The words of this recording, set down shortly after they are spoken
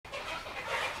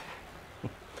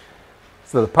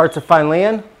So the parts are finally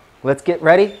in. Let's get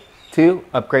ready to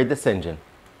upgrade this engine.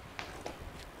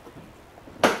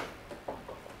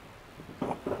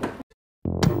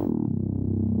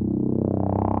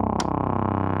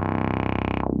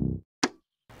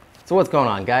 So what's going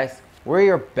on, guys?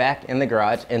 We're back in the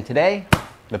garage, and today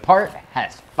the part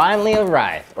has finally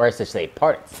arrived, or I should say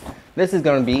parts. This is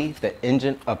going to be the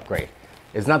engine upgrade.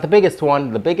 It's not the biggest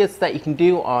one. The biggest that you can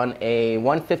do on a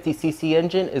 150cc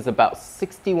engine is about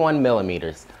 61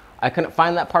 millimeters. I couldn't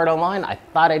find that part online. I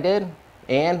thought I did,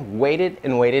 and waited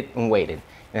and waited and waited.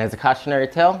 And as a cautionary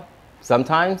tale,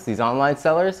 sometimes these online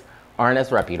sellers aren't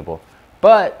as reputable.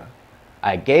 But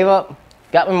I gave up,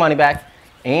 got my money back,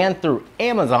 and through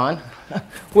Amazon,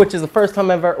 which is the first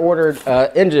time I've ever ordered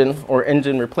engine or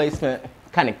engine replacement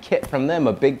kind of kit from them,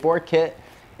 a big bore kit.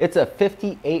 It's a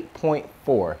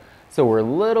 58.4. So we're a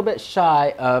little bit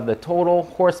shy of the total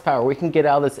horsepower we can get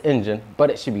out of this engine, but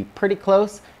it should be pretty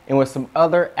close. And with some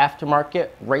other aftermarket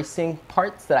racing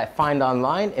parts that I find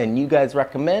online and you guys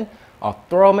recommend, I'll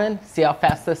throw them in, see how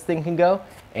fast this thing can go,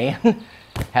 and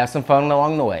have some fun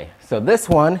along the way. So this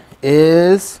one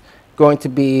is going to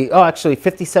be, oh, actually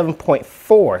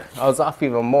 57.4. I was off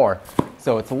even more.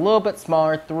 So it's a little bit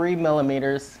smaller, 3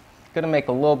 millimeters. Gonna make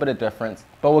a little bit of difference,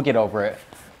 but we'll get over it.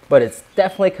 But it's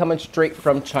definitely coming straight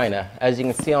from China. As you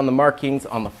can see on the markings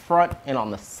on the front and on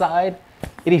the side,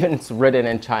 it even is written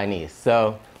in Chinese.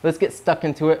 So let's get stuck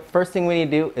into it. First thing we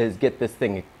need to do is get this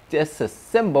thing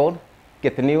disassembled,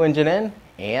 get the new engine in,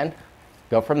 and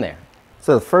go from there.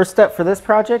 So the first step for this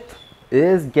project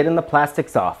is getting the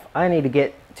plastics off. I need to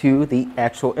get to the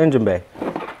actual engine bay.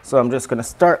 So I'm just gonna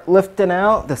start lifting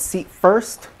out the seat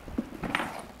first.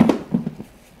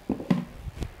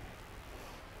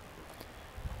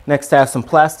 Next, I have some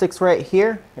plastics right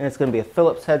here, and it's going to be a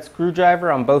Phillips head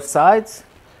screwdriver on both sides.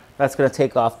 That's going to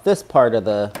take off this part of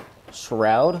the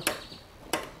shroud.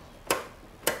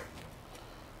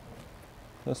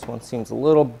 This one seems a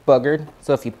little buggered,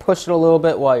 so if you push it a little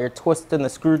bit while you're twisting the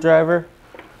screwdriver,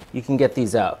 you can get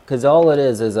these out. Because all it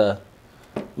is a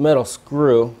metal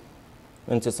screw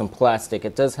into some plastic.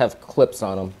 It does have clips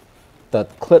on them. The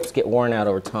clips get worn out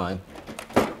over time,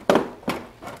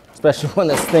 especially when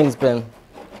this thing's been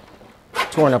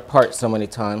torn apart so many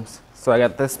times. So I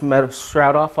got this metal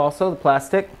shroud off also, the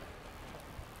plastic.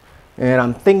 And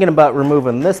I'm thinking about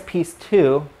removing this piece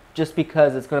too, just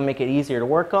because it's going to make it easier to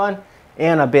work on,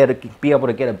 and I'll be able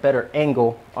to get a better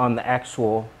angle on the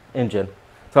actual engine.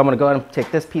 So I'm going to go ahead and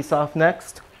take this piece off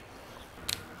next.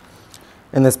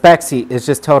 And this back seat is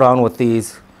just held on with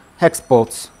these hex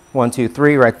bolts, 1, 2,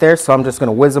 3 right there. So I'm just going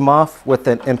to whiz them off with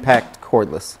an impact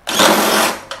cordless.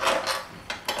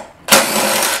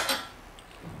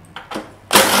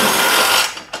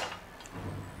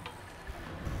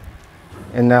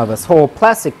 And now this whole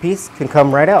plastic piece can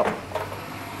come right out.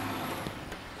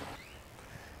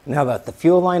 Now that the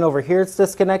fuel line over here is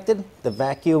disconnected, the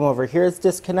vacuum over here is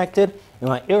disconnected, and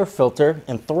my air filter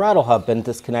and throttle hub been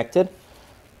disconnected,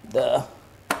 the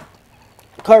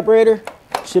carburetor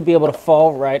should be able to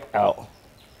fall right out.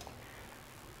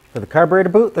 For the carburetor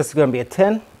boot, this is going to be a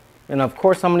 10. And of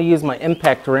course I'm going to use my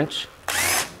impact wrench,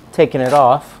 taking it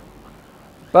off.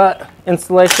 But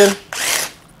installation,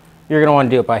 you're going to want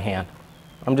to do it by hand.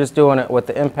 I'm just doing it with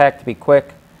the impact to be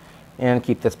quick and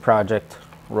keep this project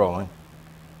rolling.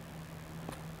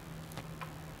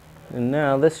 And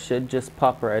now this should just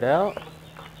pop right out.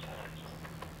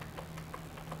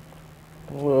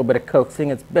 A little bit of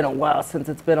coaxing. It's been a while since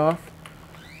it's been off.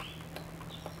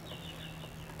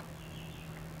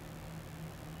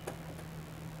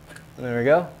 And there we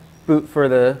go. Boot for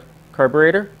the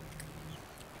carburetor.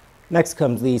 Next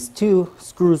comes these two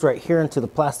screws right here into the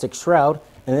plastic shroud,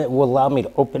 and it will allow me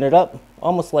to open it up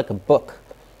almost like a book.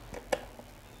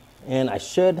 And I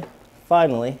should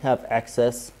finally have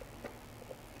access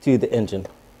to the engine.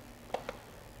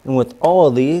 And with all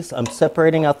of these, I'm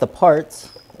separating out the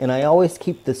parts, and I always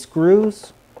keep the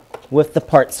screws with the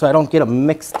parts so I don't get them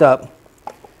mixed up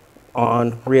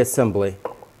on reassembly.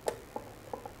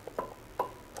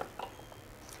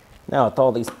 Now with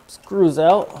all these screws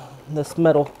out, this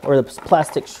metal or this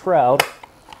plastic shroud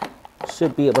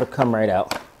should be able to come right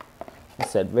out. I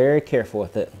said, very careful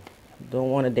with it. Don't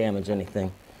want to damage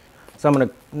anything. So I'm going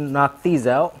to knock these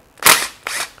out.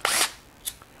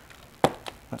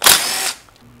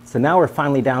 So now we're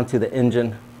finally down to the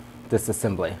engine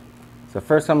disassembly. So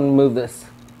first I'm going to move this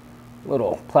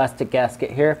little plastic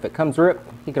gasket here. If it comes ripped,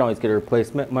 you can always get a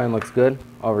replacement. Mine looks good.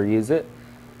 I'll reuse it.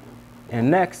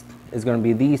 And next is going to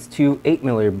be these two 8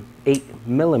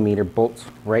 millimeter bolts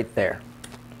right there.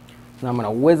 Now I'm going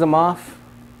to whiz them off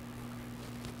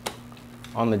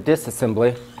on the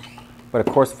disassembly But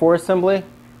of course, for assembly,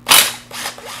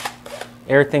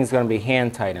 everything's going to be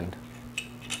hand tightened.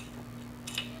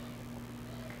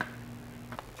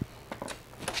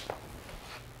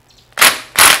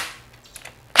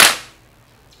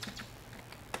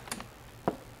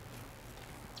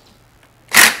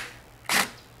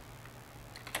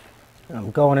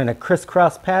 I'm going in a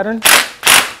crisscross pattern to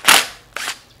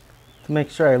make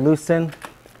sure I loosen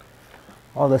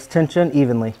all this tension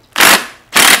evenly.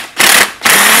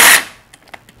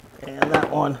 And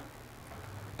that one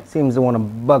seems to want to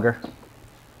bugger.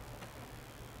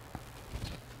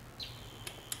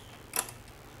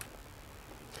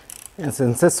 And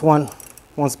since this one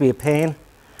wants to be a pain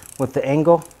with the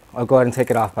angle, I'll go ahead and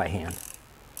take it off by hand.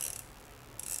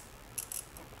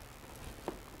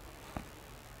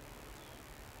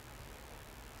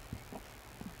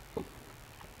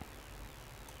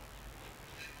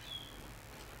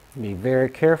 Be very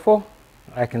careful.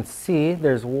 I can see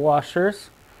there's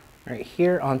washers right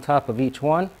here on top of each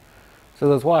one. So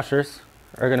those washers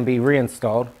are going to be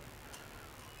reinstalled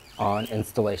on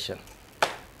installation.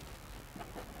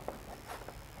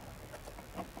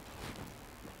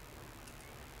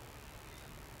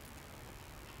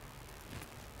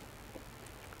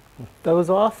 With those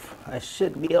off, I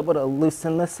should be able to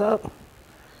loosen this up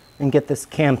and get this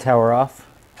cam tower off.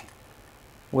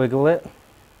 Wiggle it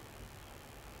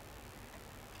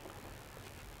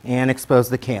and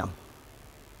expose the cam.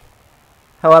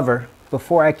 However,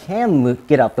 before I can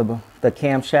get out the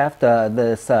camshaft,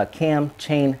 this cam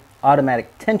chain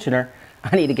automatic tensioner,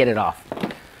 I need to get it off.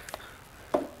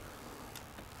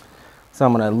 So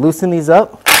I'm going to loosen these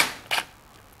up.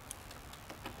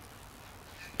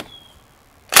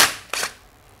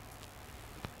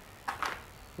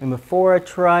 And before I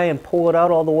try and pull it out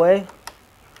all the way,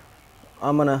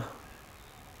 I'm going to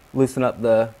loosen up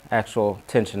the actual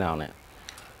tension on it.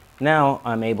 Now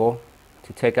I'm able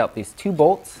to take out these two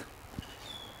bolts,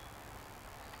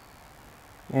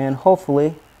 and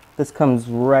hopefully this comes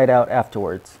right out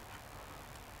afterwards.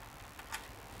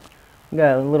 We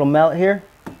got a little mallet here.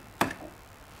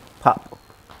 Pop.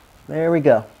 There we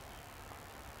go.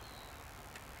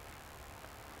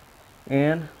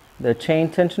 And the chain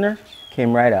tensioner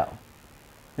came right out.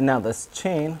 And now this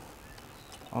chain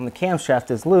on the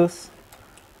camshaft is loose.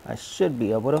 I should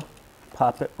be able to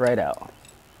pop it right out.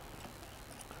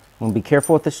 I'm going to be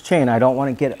careful with this chain. I don't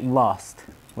want to get it lost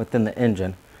within the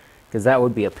engine, because that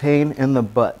would be a pain in the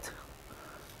butt.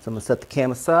 So I'm going to set the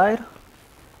cam aside.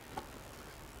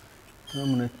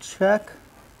 I'm going to check.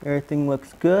 Everything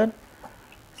looks good.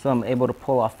 So I'm able to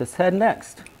pull off this head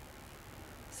next.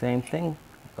 Same thing.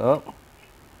 Oh.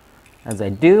 As I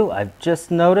do, I've just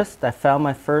noticed I found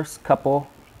my first couple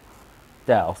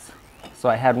dowels. So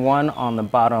I had one on the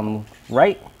bottom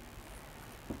right,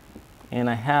 and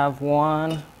I have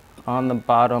one on the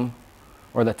bottom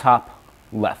or the top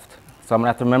left. So I'm going to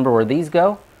have to remember where these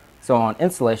go. So on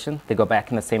installation, they go back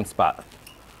in the same spot.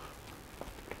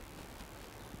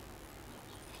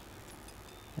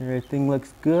 Everything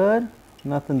looks good.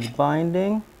 Nothing's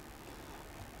binding.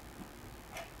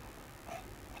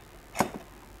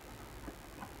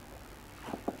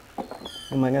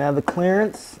 Am I going to have the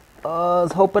clearance? I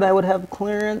was hoping I would have the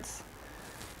clearance.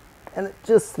 And it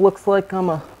just looks like I'm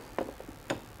a...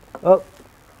 Oh,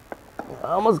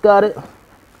 I almost got it.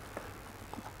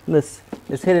 This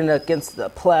is hitting against the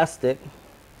plastic.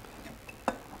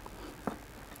 I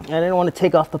didn't want to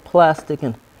take off the plastic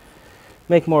and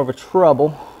make more of a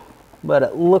trouble, but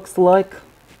it looks like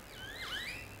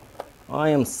I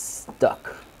am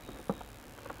stuck.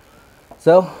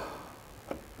 So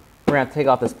we're going to take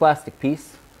off this plastic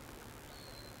piece,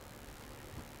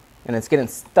 and it's getting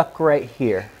stuck right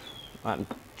here. I'm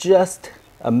just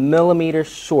a millimeter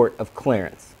short of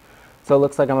clearance. So it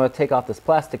looks like I'm going to take off this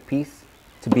plastic piece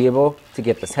to be able to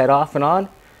get this head off and on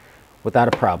without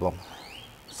a problem.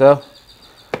 So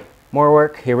more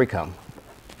work, here we come.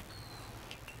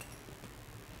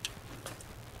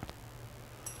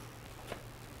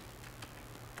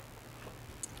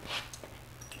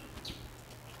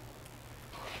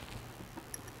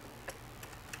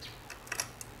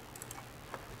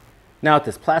 Now with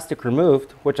this plastic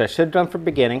removed, which I should have done from the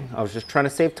beginning, I was just trying to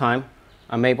save time,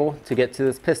 I'm able to get to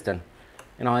this piston.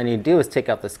 And all I need to do is take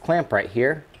out this clamp right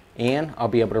here, and I'll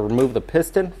be able to remove the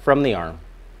piston from the arm.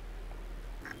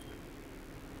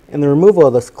 And the removal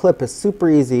of this clip is super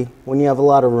easy when you have a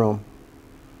lot of room.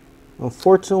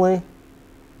 Unfortunately,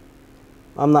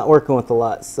 I'm not working with a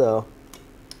lot, so,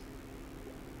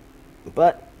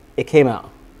 but it came out.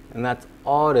 And that's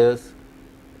all it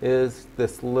is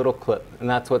this little clip, and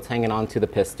that's what's hanging on to the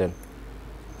piston.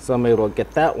 So I'm able to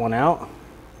get that one out.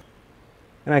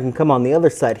 And I can come on the other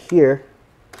side here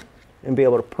and be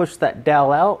able to push that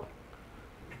dowel out.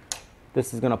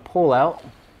 This is going to pull out.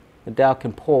 The dowel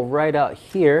can pull right out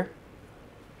here,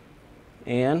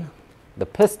 and the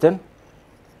piston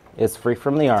is free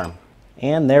from the arm.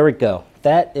 And there we go.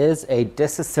 That is a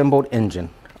disassembled engine.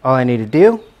 All I need to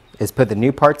do is put the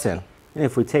new parts in. And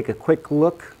if we take a quick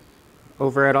look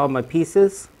over at all my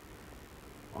pieces,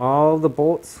 all the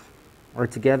bolts are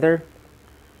together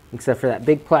except for that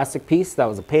big plastic piece that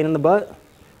was a pain in the butt.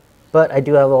 But I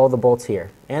do have all the bolts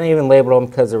here, and I even labeled them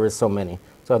because there was so many.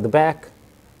 So I have the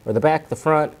back, the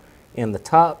front, and the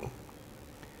top,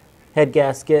 head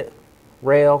gasket,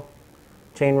 rail,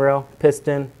 chain rail,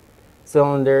 piston,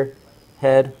 cylinder,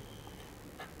 head,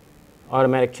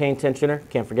 automatic chain tensioner,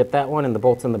 can't forget that one, and the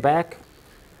bolts in the back.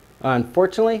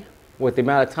 Unfortunately, with the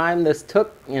amount of time this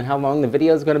took and how long the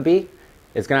video is going to be,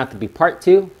 it's going to have to be part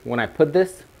 2 when I put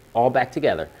this all back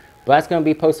together. But that's going to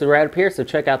be posted right up here, so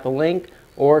check out the link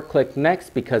or click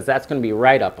next, because that's going to be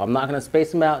right up. I'm not going to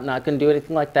space them out, not going to do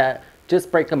anything like that,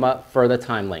 just break them up for the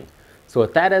time link. So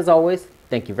with that, as always,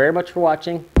 thank you very much for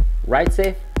watching. Ride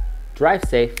safe, drive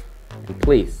safe, and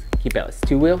please keep at least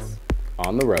 2 wheels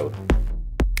on the road.